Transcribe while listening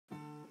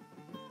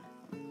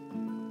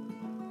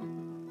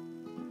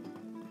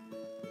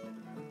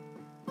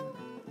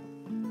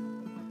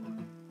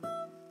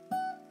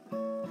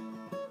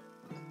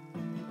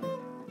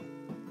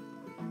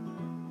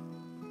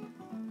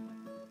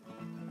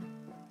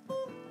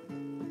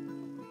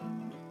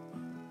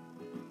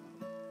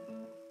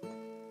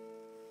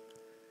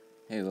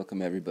Hey,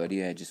 welcome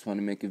everybody. I just want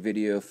to make a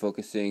video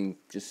focusing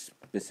just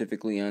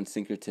specifically on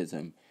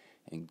syncretism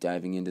and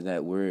diving into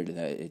that word.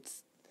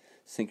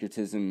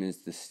 Syncretism is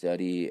the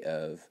study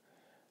of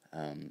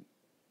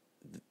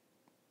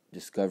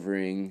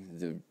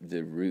discovering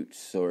the root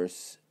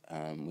source,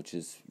 which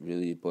is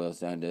really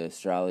boils down to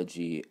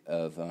astrology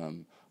of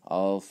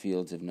all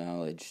fields of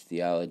knowledge,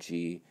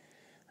 theology,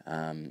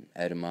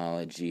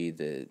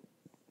 etymology,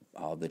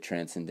 all the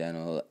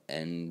transcendental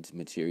and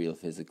material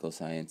physical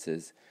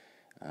sciences.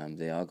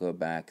 They all go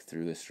back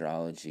through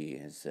astrology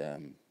as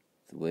the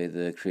way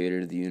the creator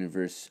of the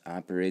universe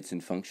operates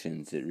and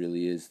functions. It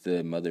really is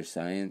the mother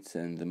science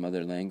and the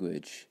mother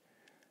language.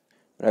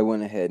 But I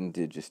went ahead and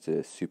did just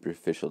a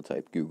superficial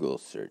type Google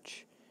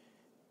search.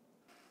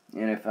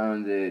 And I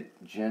found that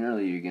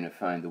generally you're going to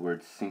find the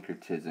word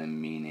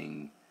syncretism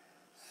meaning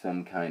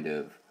some kind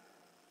of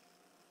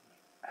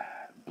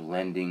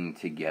blending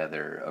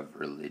together of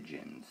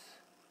religions.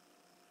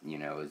 You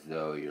know, as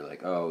though you're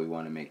like, oh, we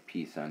want to make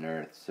peace on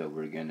earth, so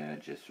we're going to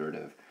just sort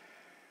of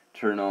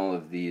turn all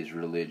of these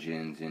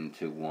religions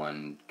into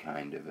one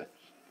kind of a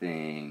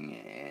thing,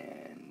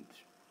 and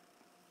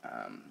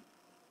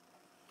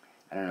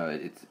I don't know,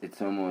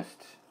 it's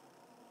almost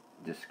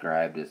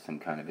described as some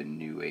kind of a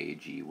new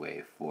agey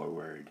way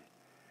forward,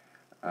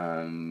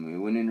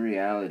 when in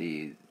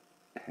reality,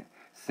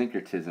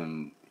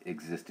 syncretism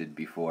existed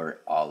before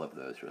all of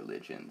those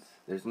religions.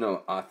 There's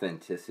no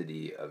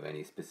authenticity of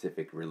any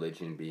specific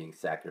religion being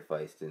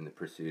sacrificed in the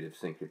pursuit of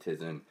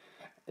syncretism.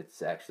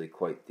 It's actually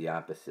quite the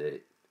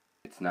opposite.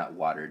 It's not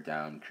watered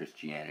down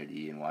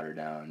Christianity and watered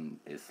down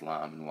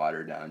Islam and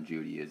watered down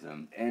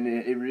Judaism. And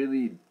it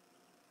really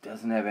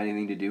doesn't have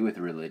anything to do with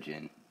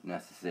religion,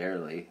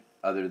 necessarily,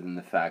 other than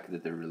the fact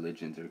that the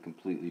religions are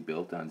completely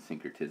built on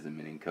syncretism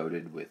and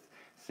encoded with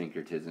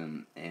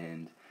syncretism,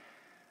 and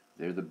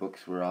they're the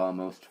books we're all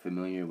most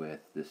familiar with,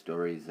 the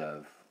stories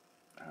of,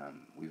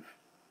 we've,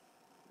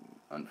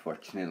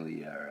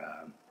 unfortunately,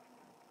 our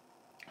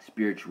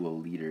spiritual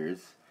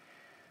leaders,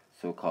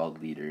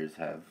 so-called leaders,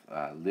 have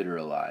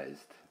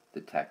literalized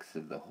the texts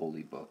of the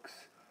holy books,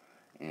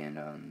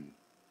 and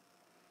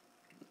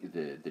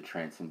the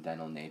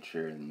transcendental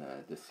nature and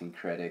the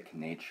syncretic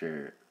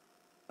nature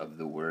of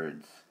the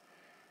words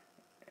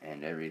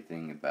and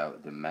everything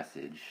about the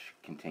message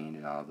contained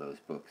in all those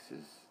books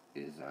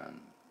is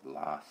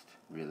lost,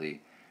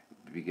 really,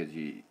 because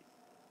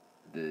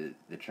the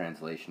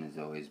translation has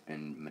always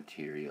been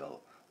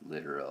material,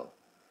 literal,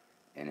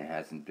 and it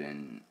hasn't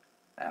been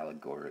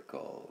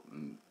allegorical,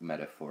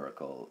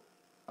 metaphorical,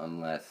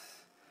 unless,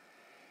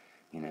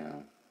 you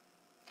know,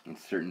 in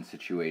certain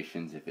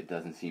situations, if it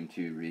doesn't seem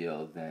too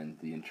real, then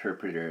the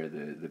interpreter,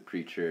 the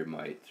preacher,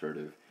 might sort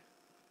of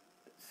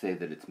say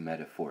that it's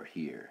metaphor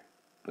here,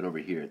 but over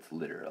here it's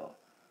literal.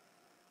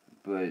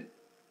 But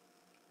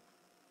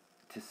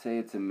to say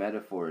it's a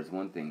metaphor is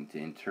one thing, to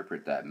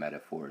interpret that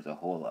metaphor is a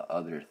whole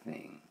other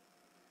thing.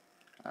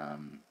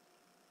 And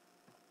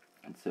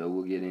so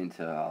we'll get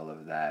into all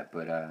of that,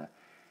 but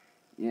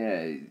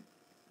yeah,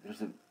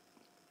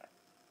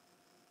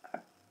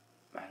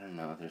 I don't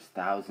know, there's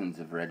thousands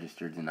of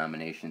registered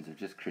denominations of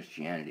just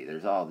Christianity.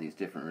 There's all these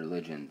different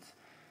religions.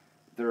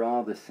 They're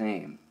all the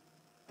same.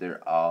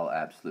 They're all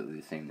absolutely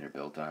the same. They're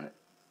built on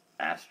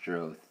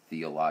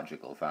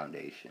astro-theological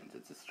foundations.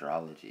 It's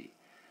astrology.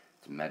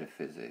 It's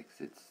metaphysics.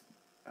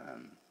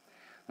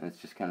 Let's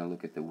just kind of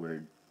look at the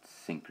word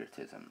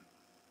syncretism.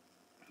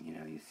 You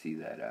know, you see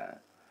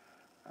that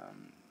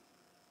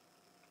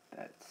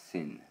it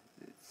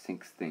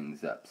syncs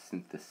things up,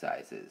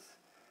 synthesizes.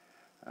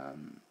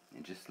 And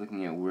just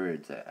looking at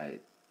words, I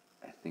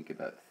think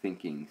about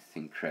thinking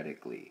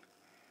syncretically,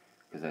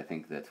 because I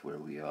think that's where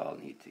we all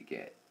need to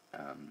get.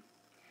 And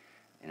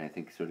I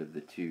think sort of the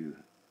two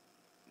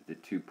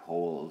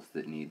poles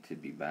that need to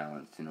be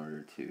balanced in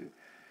order to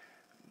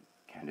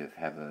kind of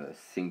have a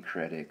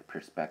syncretic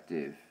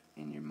perspective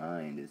in your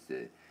mind is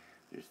that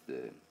there's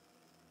the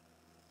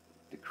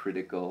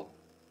critical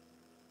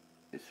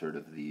is sort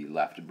of the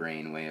left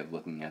brain way of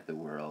looking at the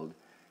world,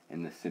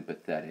 and the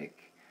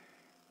sympathetic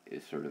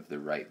is sort of the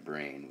right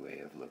brain way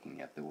of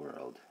looking at the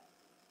world.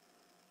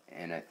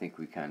 And I think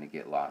we kind of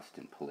get lost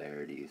in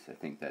polarities. I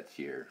think that's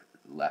your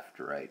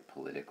left-right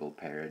political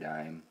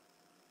paradigm.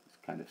 It's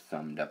kind of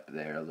summed up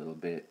there a little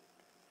bit.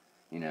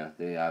 You know,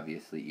 they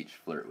obviously each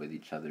flirt with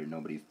each other.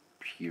 Nobody's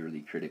purely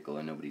critical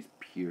and nobody's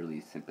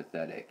purely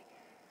sympathetic.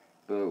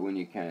 But when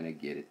you kind of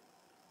get it,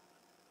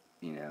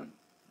 you know,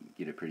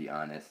 get a pretty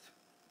honest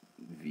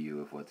view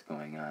of what's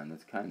going on,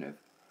 that's kind of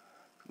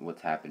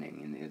what's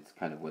happening, and it's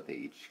kind of what they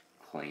each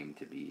claim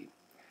to be.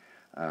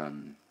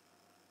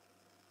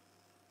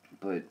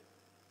 But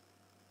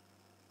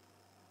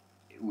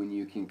when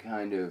you can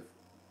kind of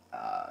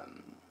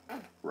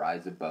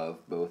rise above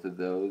both of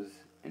those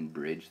and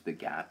bridge the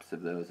gaps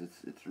of those,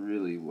 it's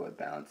really what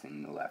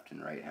balancing the left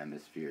and right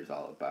hemisphere is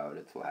all about.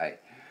 It's why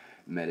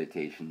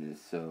meditation is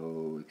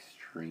so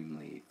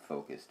extremely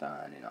focused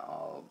on and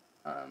all.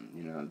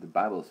 You know, the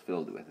Bible is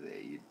filled with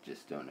it. You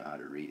just don't know how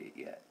to read it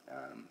yet.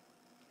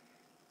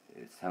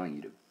 It's telling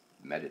you to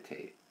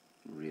meditate.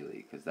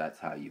 really, because that's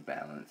how you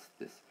balance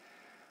this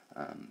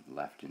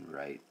left and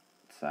right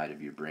side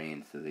of your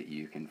brain so that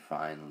you can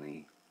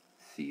finally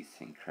see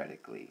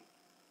syncretically.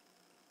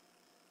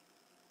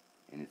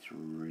 And it's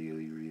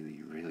really,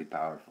 really, really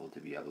powerful to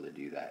be able to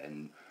do that.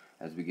 And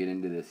as we get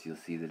into this, you'll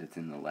see that it's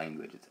in the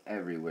language. It's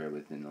everywhere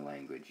within the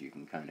language. You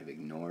can kind of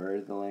ignore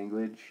the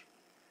language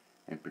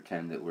and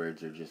pretend that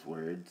words are just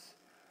words.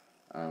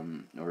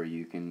 Or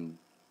you can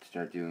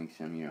start doing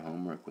some of your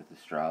homework with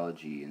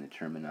astrology and the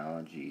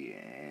terminology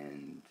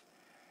and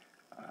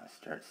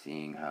start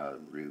seeing how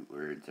root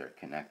words are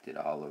connected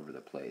all over the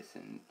place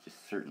and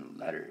just certain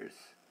letters.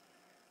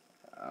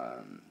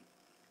 Um,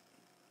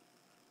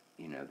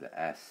 the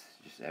S,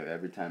 just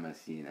every time I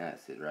see an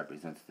S, it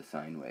represents the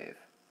sine wave.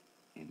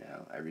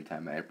 Every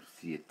time I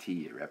see a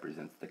T, it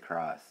represents the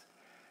cross.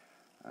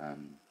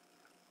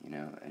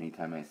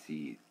 Anytime I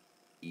see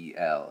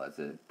EL as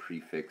a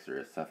prefix or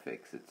a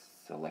suffix, it's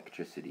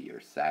electricity or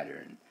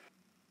Saturn.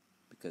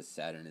 Because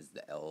Saturn is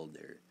the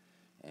elder.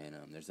 And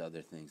there's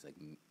other things like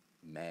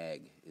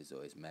mag is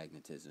always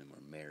magnetism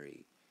or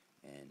Mary.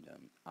 And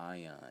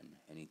ion,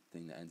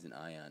 anything that ends in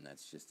ion,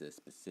 that's just a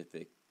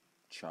specific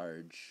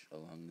charge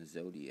along the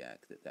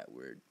zodiac that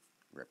word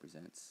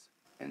represents.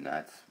 And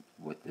that's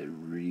what the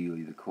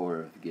core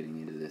of getting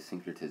into this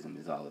syncretism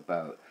is all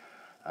about.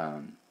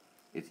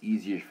 It's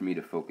easier for me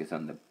to focus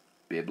on the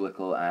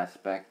biblical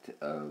aspect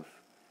of,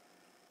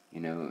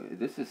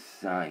 this is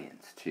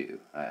science too.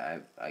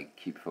 I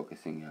keep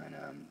focusing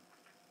on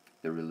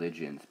the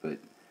religions, but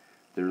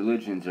the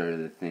religions are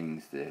the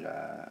things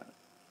that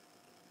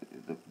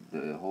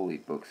the holy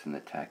books and the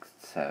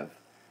texts have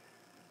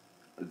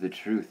the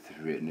truth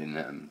written in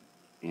them,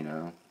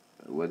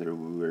 whether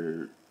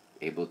we're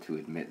able to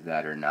admit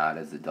that or not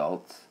as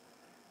adults.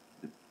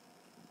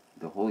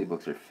 The holy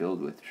books are filled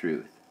with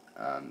truth.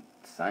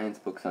 Science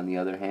books, on the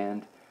other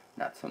hand,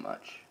 not so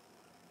much.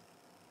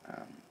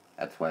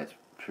 That's why it's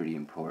pretty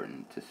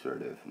important to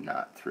sort of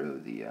not throw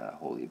the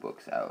holy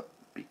books out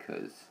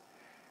because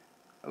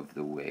of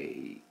the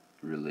way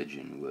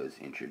religion was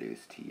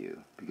introduced to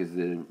you. Because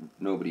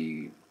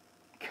nobody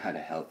got a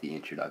healthy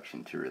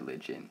introduction to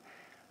religion.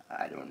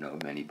 I don't know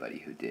of anybody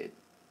who did.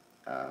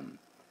 But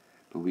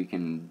we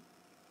can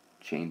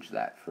change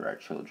that for our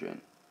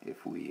children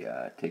if we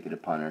take it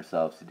upon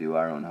ourselves to do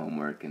our own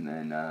homework and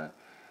then,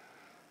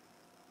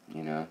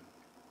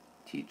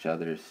 teach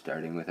others,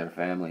 starting with our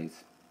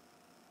families.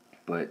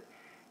 But,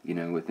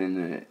 within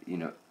the,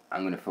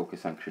 I'm going to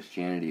focus on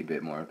Christianity a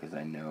bit more because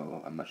I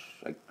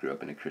grew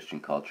up in a Christian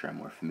culture. I'm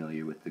more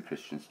familiar with the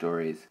Christian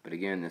stories. But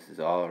again, this is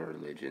all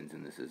religions,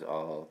 and this is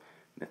all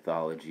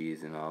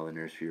mythologies, and all the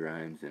nursery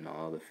rhymes and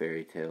all the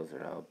fairy tales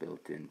are all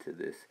built into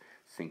this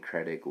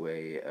syncretic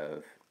way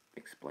of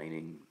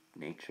explaining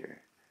nature.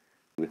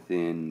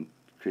 Within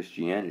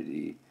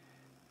Christianity,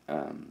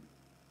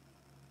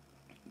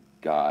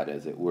 God,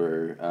 as it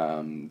were,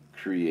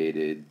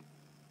 created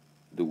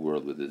the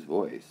world with his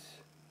voice,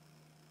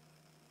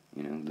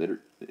 in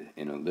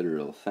a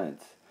literal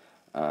sense.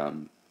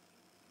 But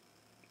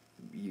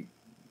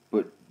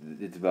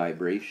it's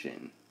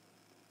vibration,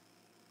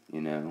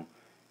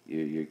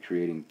 You're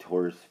creating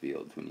torus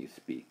fields when you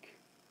speak.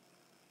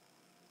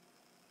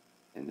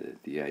 And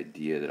the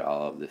idea that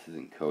all of this is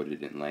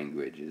encoded in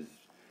language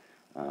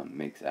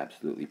makes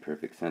absolutely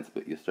perfect sense.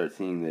 But you'll start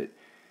seeing that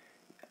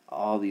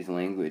all these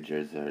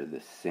languages are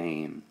the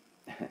same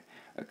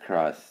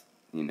across,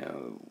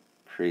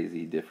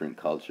 crazy different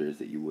cultures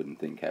that you wouldn't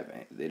think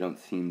they don't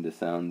seem to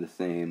sound the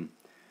same.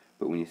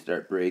 But when you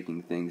start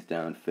breaking things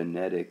down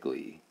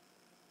phonetically,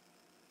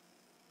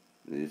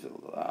 there's a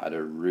lot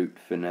of root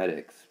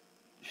phonetics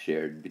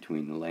shared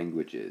between the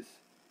languages.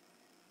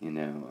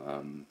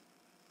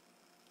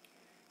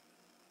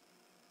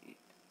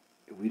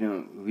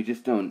 We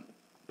just don't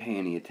pay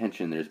any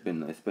attention. There's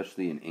been,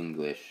 especially in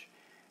English,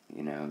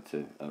 it's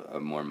a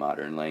more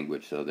modern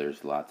language, so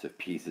there's lots of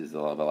pieces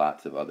of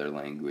lots of other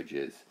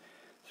languages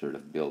sort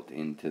of built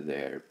into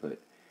there. But,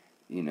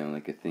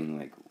 like a thing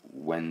like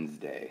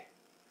Wednesday,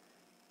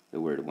 the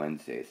word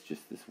Wednesday, it's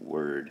just this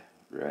word,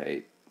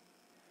 right?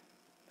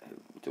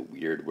 It's a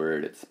weird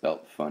word. It's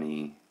spelt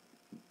funny.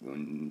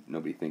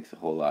 Nobody thinks a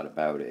whole lot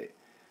about it.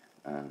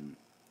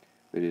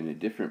 But in a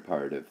different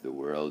part of the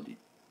world,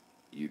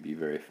 you'd be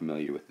very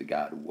familiar with the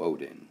god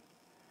Woden,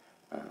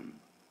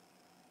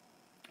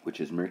 which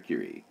is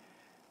Mercury.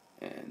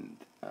 And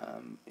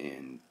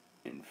in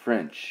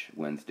French,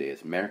 Wednesday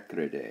is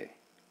Mercredi,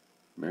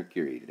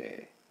 Mercury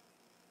Day.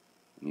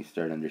 And you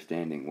start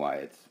understanding why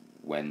it's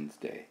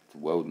Wednesday. It's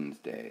Woden's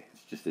Day.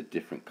 It's just a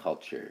different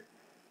culture.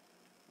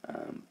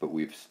 But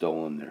we've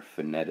stolen their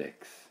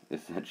phonetics,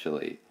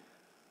 essentially,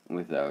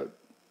 without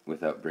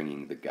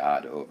bringing the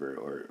god over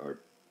or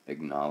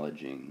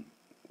acknowledging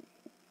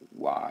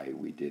why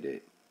we did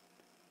it,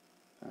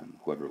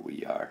 whoever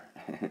we are.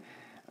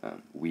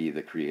 We,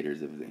 the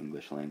creators of the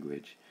English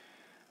language.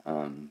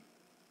 And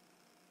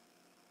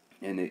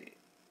it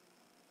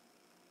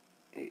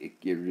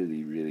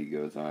really, really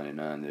goes on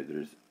and on.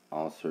 There's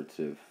all sorts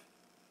of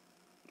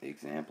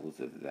examples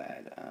of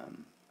that.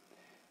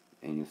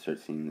 and you'll start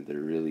seeing that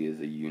there really is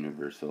a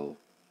universal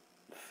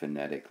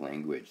phonetic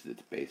language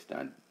that's based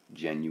on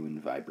genuine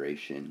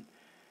vibration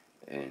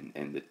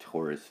and the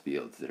torus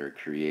fields that are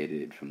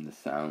created from the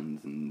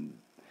sounds and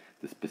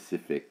the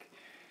specific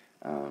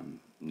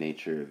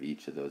nature of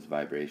each of those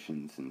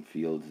vibrations and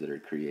fields that are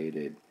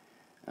created.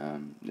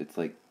 It's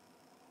like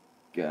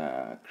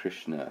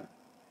Krishna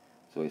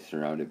is always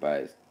surrounded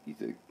by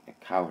he's a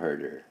cow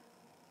herder.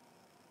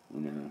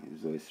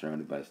 He's always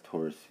surrounded by his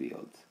torus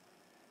fields.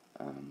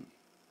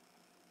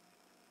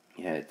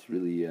 Yeah, it's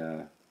really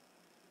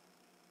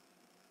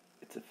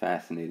it's a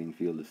fascinating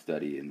field of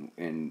study,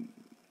 and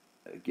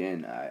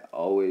again, I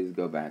always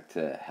go back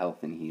to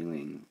health and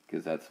healing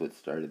because that's what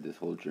started this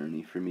whole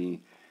journey for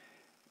me.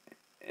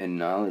 And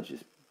knowledge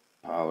is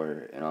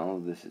power, and all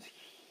of this is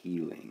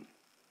healing.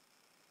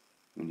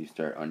 When you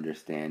start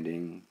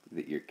understanding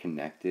that you're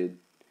connected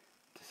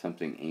to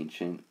something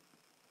ancient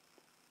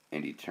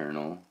and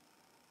eternal,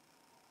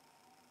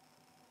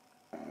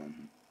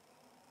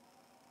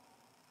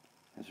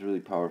 has a really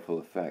powerful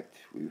effect.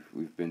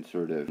 We've been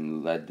sort of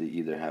led to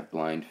either have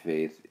blind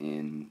faith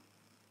in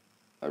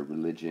a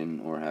religion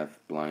or have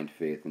blind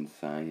faith in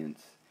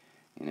science.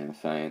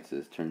 Science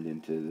has turned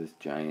into this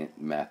giant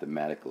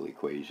mathematical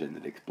equation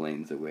that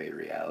explains away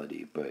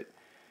reality, but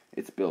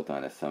it's built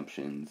on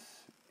assumptions,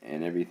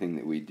 and everything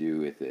that we do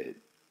with it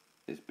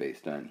is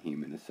based on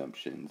human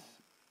assumptions.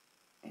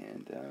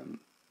 And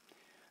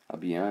I'll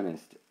be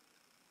honest,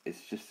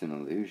 it's just an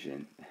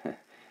illusion.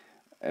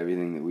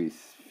 Everything that we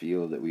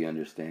feel that we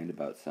understand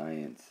about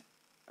science,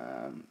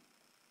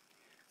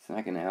 it's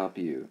not going to help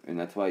you, and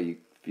that's why you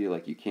feel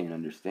like you can't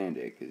understand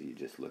it, because you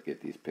just look at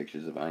these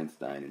pictures of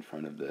Einstein in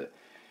front of the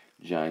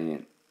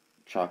giant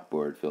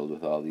chalkboard filled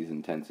with all these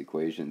intense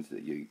equations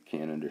that you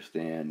can't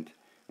understand,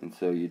 and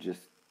so you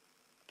just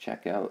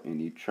check out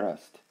and you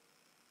trust.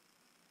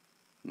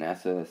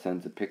 NASA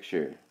sends a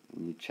picture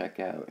and you check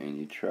out and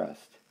you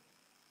trust.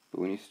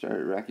 But when you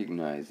start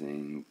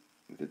recognizing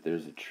that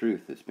there's a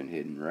truth that's been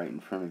hidden right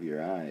in front of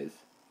your eyes,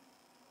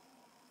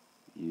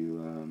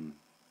 you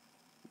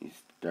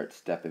start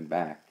stepping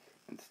back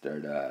and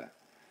start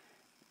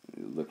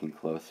looking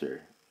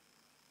closer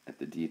at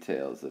the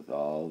details of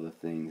all the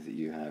things that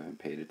you haven't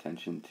paid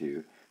attention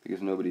to,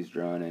 because nobody's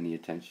drawn any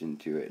attention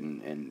to it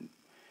and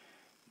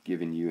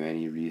given you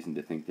any reason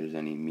to think there's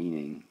any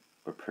meaning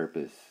or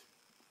purpose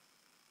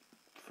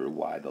for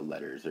why the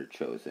letters are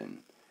chosen.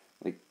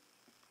 Like,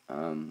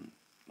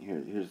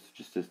 here's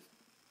just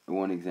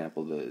one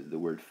example, the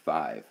word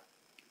five.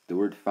 The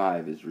word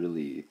five is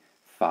really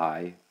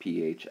phi,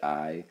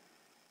 P-H-I,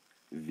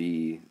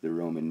 V, the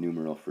Roman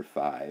numeral for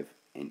five,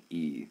 and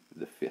E,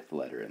 the fifth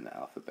letter in the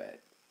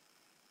alphabet.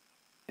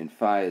 And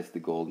phi is the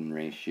golden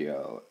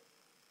ratio,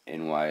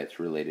 and why it's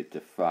related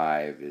to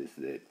 5 is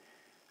that,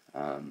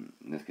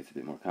 this gets a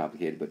bit more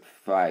complicated, but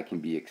phi can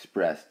be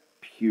expressed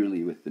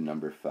purely with the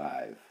number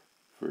 5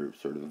 for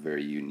sort of a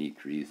very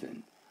unique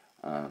reason.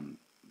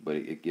 But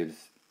it gives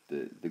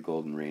the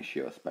golden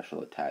ratio a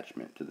special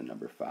attachment to the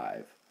number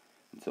 5.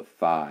 And so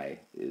phi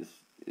is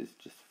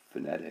just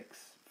phonetics,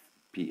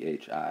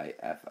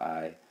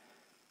 P-H-I-F-I,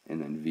 and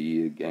then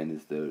V again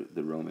is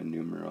the Roman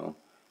numeral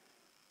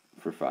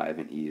for 5,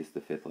 and E is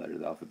the fifth letter of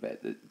the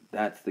alphabet.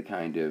 That's the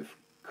kind of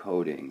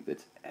coding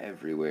that's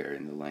everywhere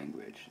in the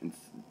language. And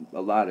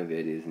a lot of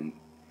it isn't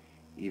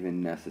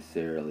even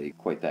necessarily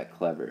quite that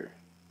clever.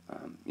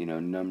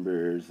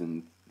 Numbers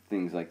and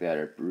things like that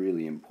are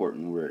really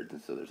important words,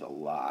 and so there's a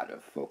lot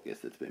of focus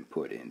that's been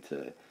put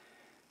into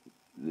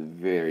the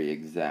very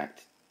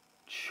exact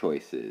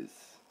choices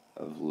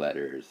of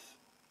letters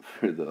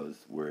for those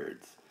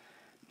words.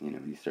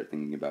 You start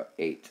thinking about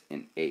 8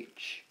 and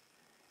H,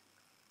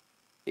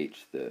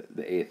 the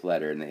eighth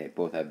letter, and they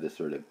both have this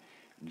sort of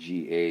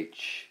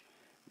GH,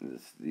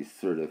 these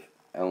sort of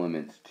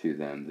elements to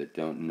them that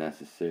don't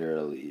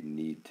necessarily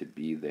need to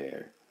be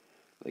there.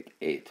 Like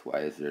 8, why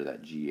is there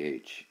that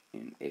GH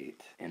in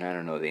 8? And I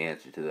don't know the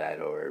answer to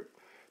that or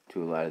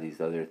to a lot of these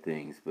other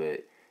things,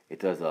 but it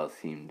does all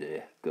seem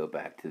to go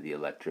back to the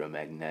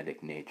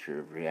electromagnetic nature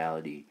of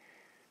reality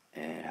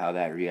and how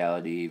that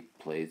reality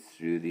plays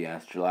through the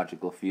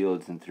astrological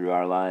fields and through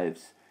our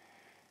lives.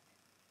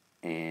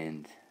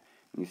 And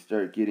you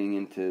start getting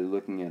into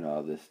looking at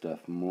all this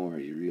stuff more,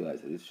 you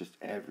realize that it's just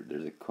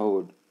there's a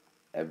code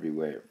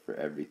everywhere for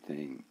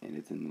everything, and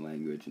it's in the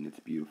language, and it's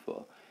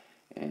beautiful.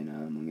 And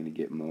I'm going to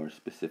get more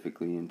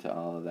specifically into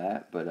all of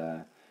that,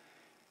 but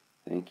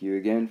thank you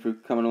again for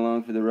coming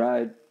along for the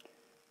ride.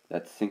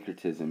 That's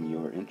Syncretism,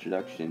 your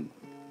introduction.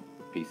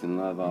 Peace and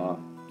love all.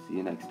 See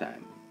you next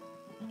time.